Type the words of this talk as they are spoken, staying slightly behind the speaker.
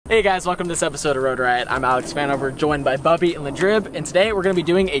Hey guys, welcome to this episode of Rotor Riot. I'm Alex Vanover, joined by Bubby and Drib, and today we're going to be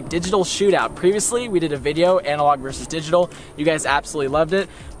doing a digital shootout. Previously, we did a video, analog versus digital. You guys absolutely loved it,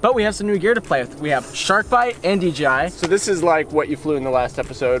 but we have some new gear to play with. We have Sharkbyte and DJI. So this is like what you flew in the last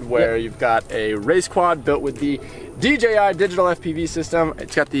episode, where you've got a race quad built with the DJI digital FPV system.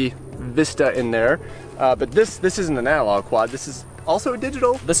 It's got the Vista in there, but this isn't an analog quad. This is also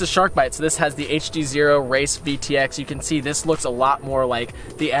digital. This is Sharkbyte, so this has the HD0 Race VTX. You can see this looks a lot more like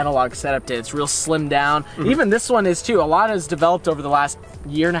the analog setup did. It's real slimmed down. Even this one is too. A lot has developed over the last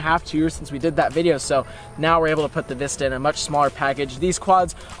year and a half, 2 years since we did that video, so now we're able to put the Vista in a much smaller package. These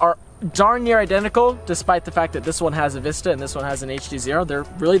quads are darn near identical, despite the fact that this one has a Vista and this one has an HD0. They're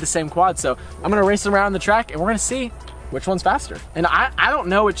really the same quad, so I'm gonna race them around the track and we're gonna see which one's faster. And I don't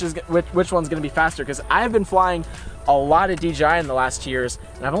know which one's gonna be faster, because I have been flying a lot of DJI in the last 2 years,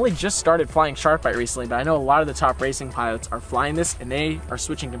 and I've only just started flying Sharkbyte recently, but I know a lot of the top racing pilots are flying this, and they are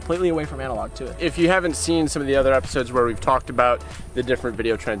switching completely away from analog to it. If you haven't seen some of the other episodes where we've talked about the different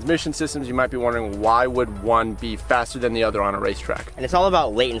video transmission systems, you might be wondering, why would one be faster than the other on a racetrack? And it's all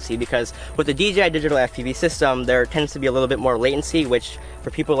about latency, because with the DJI digital FPV system, there tends to be a little bit more latency, which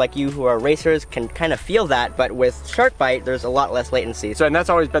for people like you who are racers can kind of feel that, but with Sharkbyte, there's a lot less latency. So, and that's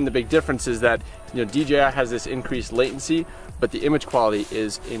always been the big difference, is that, you know, DJI has this increased latency, but the image quality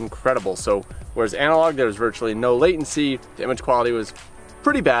is incredible. So whereas analog, there's virtually no latency, the image quality was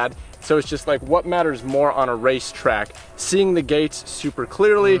pretty bad. So it's just like, what matters more on a racetrack? Seeing the gates super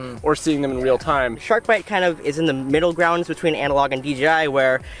clearly or seeing them in real time? Sharkbyte kind of is in the middle grounds between analog and DJI,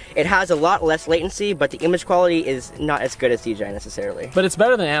 where it has a lot less latency, but the image quality is not as good as DJI necessarily. But it's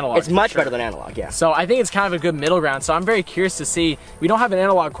better than analog. It's much better than analog, yeah. So I think it's kind of a good middle ground. So I'm very curious to see. We don't have an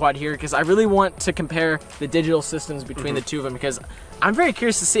analog quad here because I really want to compare the digital systems between the two of them, because I'm very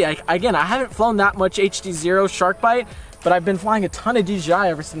curious to see. Again, I haven't flown that much HD0 Sharkbyte, but I've been flying a ton of DJI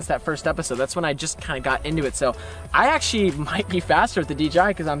ever since that first episode. That's when I just kind of got into it. So I actually might be faster with the DJI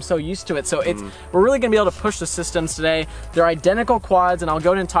because I'm so used to it. So we're really gonna be able to push the systems today. They're identical quads, and I'll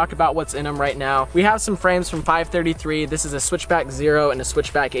go ahead and talk about what's in them right now. We have some frames from 533. This is a Switchback 0 and a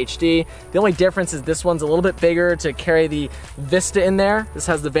Switchback HD. The only difference is this one's a little bit bigger to carry the Vista in there. This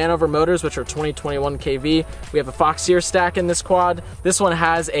has the Vanover motors, which are 2021 kV. We have a Foxeer stack in this quad. This one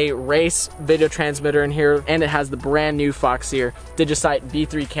has a race video transmitter in here, and it has the brand new Foxeer DigiSight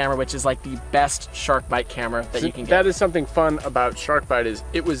V3 camera, which is like the best Sharkbyte camera that you can get. That is something fun about Sharkbyte, is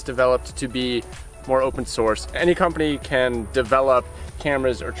it was developed to be more open source. Any company can develop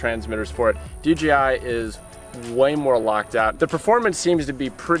cameras or transmitters for it. DJI is way more locked out. The performance seems to be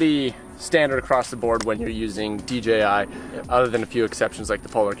pretty standard across the board when you're using DJI, other than a few exceptions like the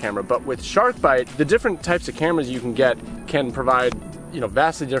polar camera. But with Sharkbyte, the different types of cameras you can get can provide, you know,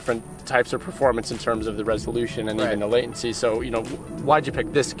 vastly different types of performance in terms of the resolution and even the latency. So, you know, why'd you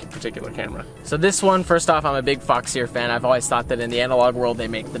pick this particular camera? So this one, first off, I'm a big Foxeer fan. I've always thought that in the analog world, they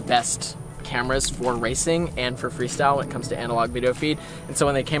make the best cameras for racing and for freestyle when it comes to analog video feed. And so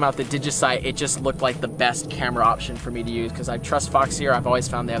when they came out the DigiSight, it just looked like the best camera option for me to use, because I trust Foxeer. I've always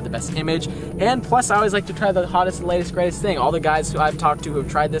found they have the best image, and plus I always like to try the hottest and latest greatest thing. All the guys who I've talked to who have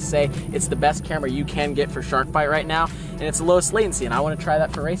tried this say it's the best camera you can get for Sharkbyte right now, and it's the lowest latency, and I want to try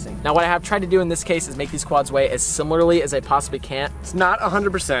that for racing. Now what I have tried to do in this case is make these quads weigh as similarly as I possibly can. It's not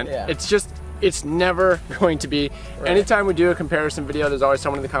 100%. It's just, it's never going to be. Anytime we do a comparison video, there's always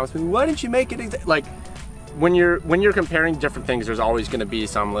someone in the comments saying, why didn't you make it like, when you're comparing different things, there's always going to be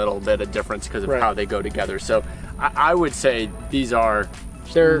some little bit of difference because of how they go together. So I would say these are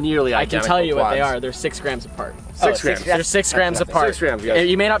nearly identical. I can tell you quads. what they are. They're 6 grams apart. 6 grams. They're 6 grams apart. 6 grams, guys.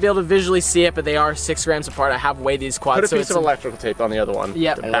 You may not be able to visually see it, but they are 6 grams apart. I have weighed these quads. Put a piece of electrical tape on the other one.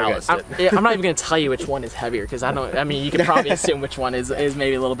 Yep. To ballast it. I'm not even going to tell you which one is heavier, because I mean, you can probably assume which one is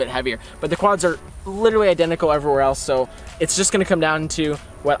maybe a little bit heavier. But the quads are literally identical everywhere else, so it's just going to come down to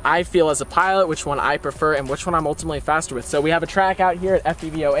what I feel as a pilot, which one I prefer, and which one I'm ultimately faster with. So we have a track out here at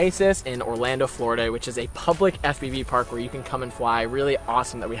FPV Oasis in Orlando, Florida, which is a public FPV park where you can come and fly. Really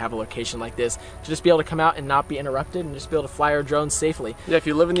awesome that we have a location like this to just be able to come out and not be interrupted and just be able to fly our drones safely. Yeah, if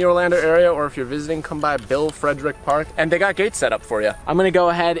you live in the Orlando area, or if you're visiting, come by Bill Frederick Park, and they got gates set up for you. I'm gonna go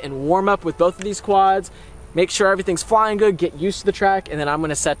ahead and warm up with both of these quads, make sure everything's flying good, get used to the track, and then I'm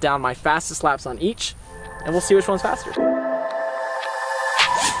gonna set down my fastest laps on each, and we'll see which one's faster.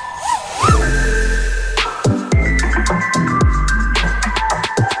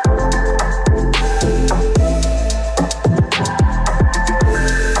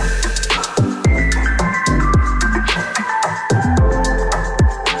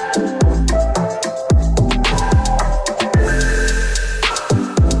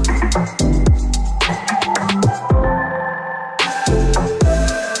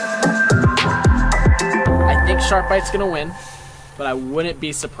 Sharkbyte's gonna win, but I wouldn't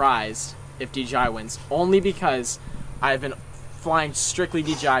be surprised if DJI wins, only because I've been flying strictly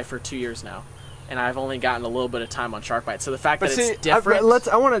DJI for 2 years now, and I've only gotten a little bit of time on Sharkbyte. So the fact that it's different.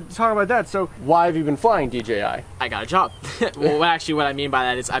 I want to talk about that. So why have you been flying DJI? I got a job. Well, actually, what I mean by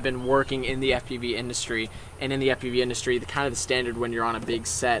that is I've been working in the FPV industry, and in the FPV industry, the kind of the standard when you're on a big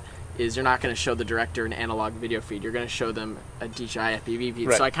set is you're not going to show the director an analog video feed. You're going to show them a DJI FPV feed.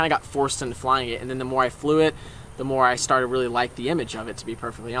 Right. So I kind of got forced into flying it, and then the more I flew it, the more I started to really like the image of it, to be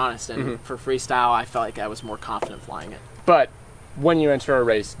perfectly honest. And for freestyle, I felt like I was more confident flying it. But when you enter a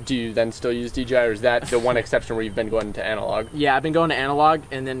race, do you then still use DJI, or is that the one exception where you've been going to analog? Yeah, I've been going to analog,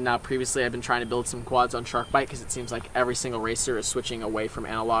 and then previously I've been trying to build some quads on Sharkbyte because it seems like every single racer is switching away from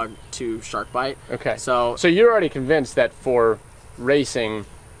analog to Sharkbyte. Okay. So you're already convinced that for racing,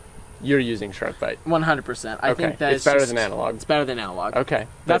 you're using Sharkbyte? 100%. I think that it's better than analog. It's better than analog. Okay.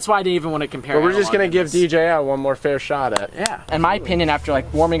 That's why I didn't even want to compare. But we're just going to give DJI one more fair shot at. Yeah. In my opinion, after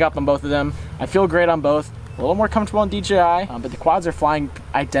like warming up on both of them, I feel great on both. A little more comfortable on DJI, but the quads are flying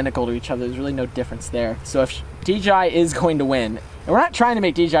identical to each other. There's really no difference there. So if DJI is going to win, and we're not trying to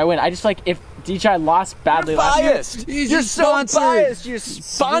make DJI win, I just like if DJI lost badly last year. You're so biased. You're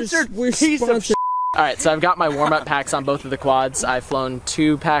sponsored piece of shit. Alright, so I've got my warm-up packs on both of the quads. I've flown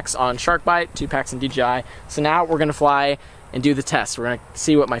 2 packs on Sharkbyte, 2 packs on DJI. So now we're going to fly and do the test. We're going to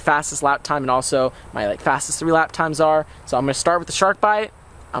see what my fastest lap time and also my fastest 3 lap times are. So I'm going to start with the Sharkbyte.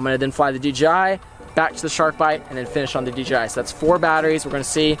 I'm going to then fly the DJI, back to the Sharkbyte, and then finish on the DJI. So that's 4 batteries. We're going to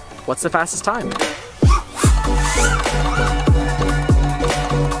see what's the fastest time.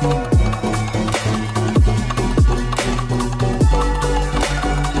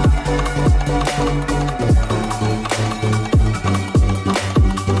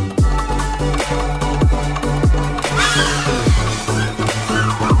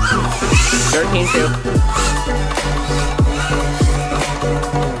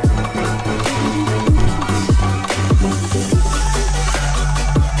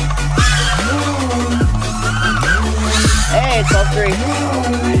 Hey, 12-3.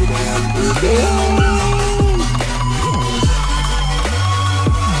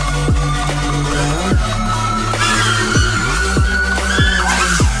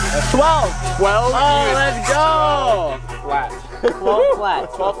 Oh, let's go! Flat. 12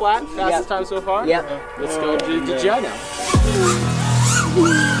 flat. 12 flat, fastest time so far? Yep. Let's go to DJI now.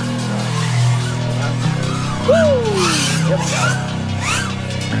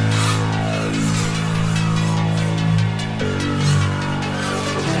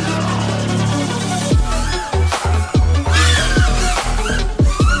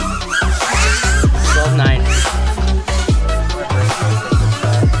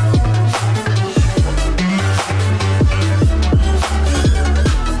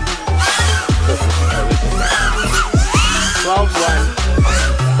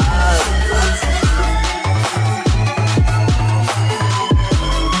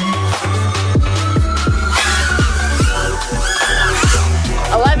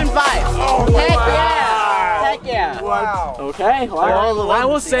 Okay, well, I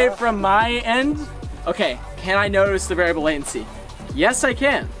will say from my end, okay, can I notice the variable latency? Yes, I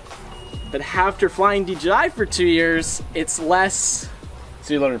can. But after flying DJI for 2 years, it's less.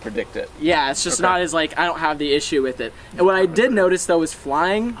 So you learn to predict it. Yeah, it's just not as like, I don't have the issue with it. And what I did notice though was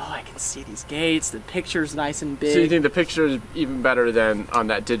flying, oh, I can see these gates, the picture's nice and big. So you think the picture is even better than on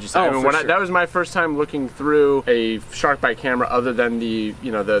that DJI? Oh, I mean, that was my first time looking through a Sharkbyte camera other than the,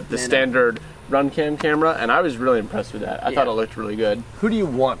 you know, the standard run cam camera, and I was really impressed with that. I thought it looked really good. Who do you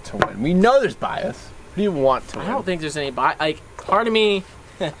want to win? We know there's bias. Who do you want to win? I don't think there's any bias. Like, part of me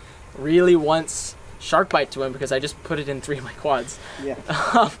really wants Sharkbyte to win because I just put it in 3 of my quads. Yeah.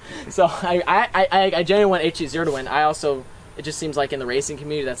 So I genuinely want HD0 to win. I also, it just seems like in the racing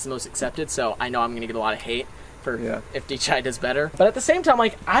community that's the most accepted, so I know I'm going to get a lot of hate for if DJI does better. But at the same time,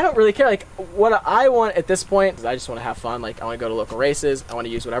 like, I don't really care. Like, what I want at this point is I just want to have fun. Like, I want to go to local races. I want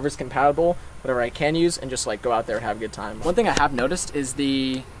to use whatever's compatible, whatever I can use, and just like go out there and have a good time. One thing I have noticed is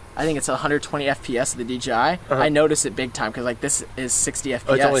I think it's 120 FPS of the DJI. I notice it big time because like this is 60 FPS.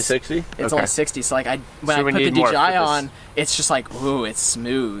 Oh, it's only 60? It's only 60. So like when I put the DJI on, it's just like, ooh, it's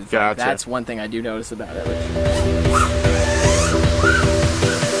smooth. Gotcha. Like, that's one thing I do notice about it.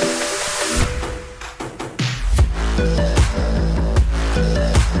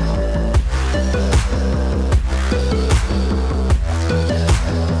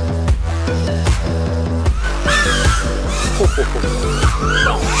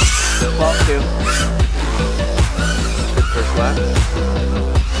 First lap.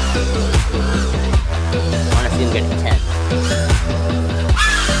 I want to see him get to 10.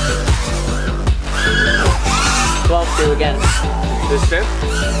 2 again. Consistent?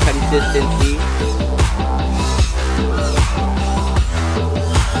 Consistency.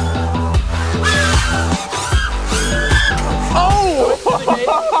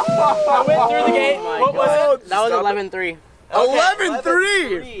 I went through the gate. What was it? That was 11-3.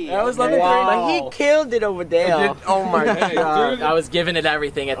 11-3! That was 11-3. But he killed it over there. Oh my god. I was giving it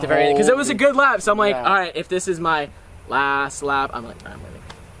everything at the very end because it was a good lap. So I'm like, all right, if this is my last lap, I'm like, I'm winning.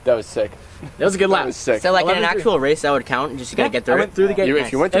 That was sick. That was a good lap. That was sick. So like in an actual race that would count, just you gotta get through I went through the gate.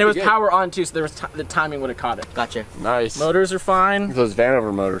 If you went and through it was the gate. power on too, so there was the timing would have caught it. Gotcha. Nice. Motors are fine. Those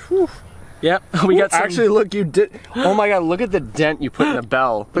Vanover motors. Whew. Yep, we got some. Actually, look, you did. Oh my god, look at the dent you put in the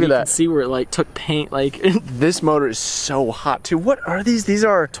bell. Look you at can that. see where it like took paint. Like This motor is so hot too. What are these? These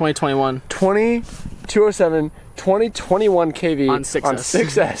are 2021 207, 2021 kV on 6S. On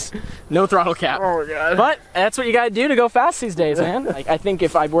 6S. No throttle cap. Oh my god. But that's what you gotta do to go fast these days, man. Like, I think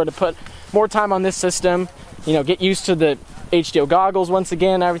if I were to put more time on this system, you know, get used to the HDO goggles once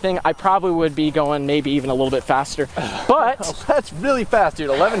again and everything, I probably would be going maybe even a little bit faster. But That's really fast, dude.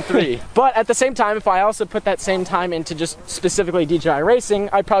 11.3. but at the same time, if I also put that same time into just specifically DJI racing,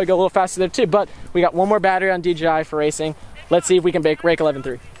 I'd probably go a little faster there too. But we got one more battery on DJI for racing. Let's see if we can rake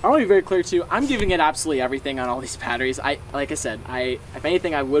 11.3. I want to be very clear too. I'm giving it absolutely everything on all these batteries. Like I said, if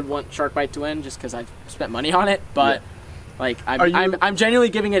anything, I would want Sharkbyte to win just because I've spent money on it. But like I'm genuinely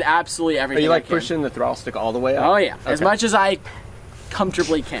giving it absolutely Are everything. you like I can. pushing the throttle stick all the way up? Oh yeah, as Okay. much as I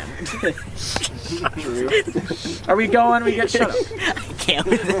comfortably can. Are we going? We get shut up. I can't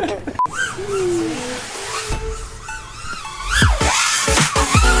with it.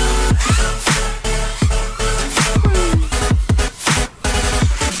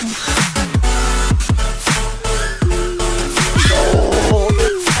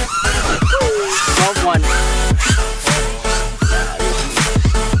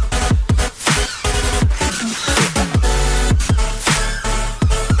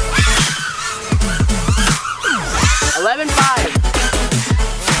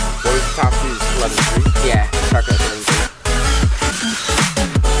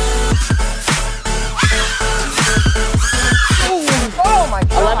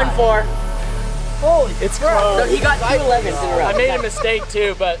 It's close. So he got 2 11s in a row. I made a mistake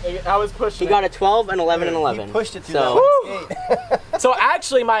too, but I was pushing. He got a 12, an 11, and 11. He pushed it to So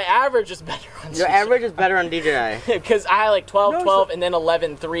actually, my average is better on Your average is better on DJI. because I had like 12, 12, and then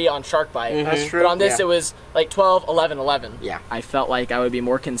 11.3 on Sharkbyte. That's true. But on this, Yeah. it was like 12, 11, 11. Yeah. I felt like I would be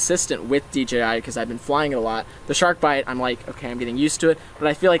more consistent with DJI because I've been flying it a lot. The Sharkbyte, I'm like, okay, I'm getting used to it. But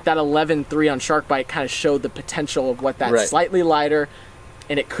I feel like that 11.3 on Sharkbyte kind of showed the potential of what that Right. slightly lighter,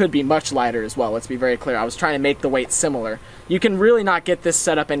 and it could be much lighter as well. Let's be very clear. I was trying to make the weight similar. You can really not get this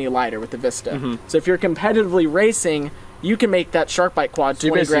set up any lighter with the Vista. So if you're competitively racing, you can make that Sharkbyte quad So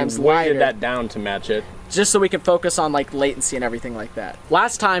you 20 basically grams weighted lighter, that down to match it. just so we can focus on like latency and everything like that.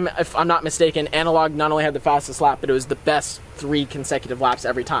 Last time, if I'm not mistaken, Analog not only had the fastest lap, but it was the best 3 consecutive laps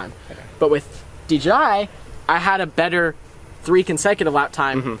every time. But with DJI, I had a better 3 consecutive lap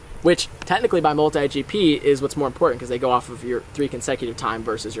time, which technically by multi-GP is what's more important because they go off of your 3 consecutive time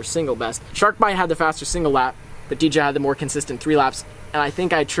versus your single best. Sharkbyte had the faster single lap, but DJI had the more consistent 3 laps, and I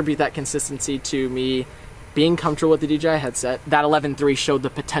think I attribute that consistency to me being comfortable with the DJI headset. That 11.3 showed the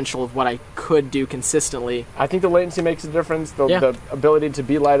potential of what I could do consistently. I think the latency makes a difference. The, Yeah. the ability to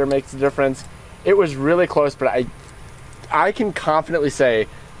be lighter makes a difference. It was really close, but I can confidently say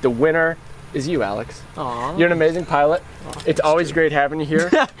the winner is you, Alex. Aww. You're an amazing pilot. It's always great having you here,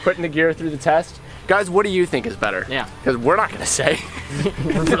 putting the gear through the test. Guys, what do you think is better? Yeah. Because we're not going to say.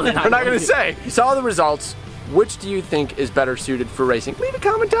 Really We're not going to say. You saw the results. Which do you think is better suited for racing? Leave a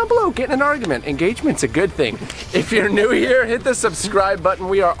comment down below. Get in an argument. Engagement's a good thing. If you're new here, hit the subscribe button.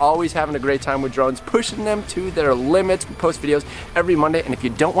 We are always having a great time with drones, pushing them to their limits. We post videos every Monday, and if you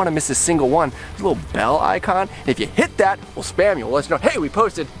don't want to miss a single one, there's a little bell icon. And if you hit that, we'll spam you. We'll let you know, hey, we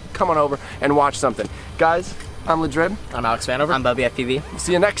posted. Come on over and watch something. Guys, I'm Drib. I'm Alex Vanover. I'm Bubby FPV.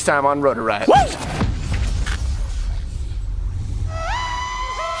 See you next time on Rotor Riot.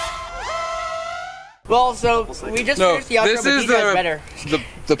 Well, so we just finished the outro, this but is DJI's better.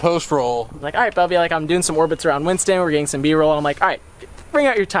 the post roll. Like, all right, Bubby, like I'm doing some orbits around Winston. We're getting some B-roll. And I'm like, all right, bring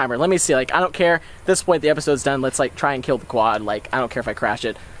out your timer. Let me see. Like, I don't care. At this point, the episode's done. Let's like try and kill the quad. Like, I don't care if I crash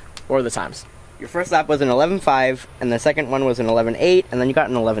it. What are the times? Your first lap was an 11.5, and the second one was an 11.8, and then you got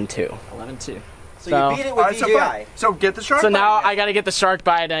an 11.2. 11.2. So you beat it with DJI. So get the shark. So now I gotta get the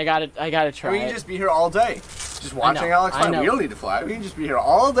Sharkbyte, and I gotta try We can it. just be here all day, just watching know, Alex I fly. know. We don't need to fly. We can just be here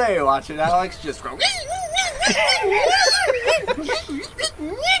all day watching Alex just go.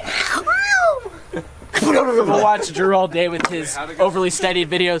 We'll watch Drew all day with his overly steady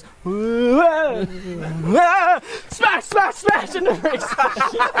videos. Smash! smash, smash, smash, and the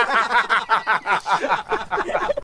brakes.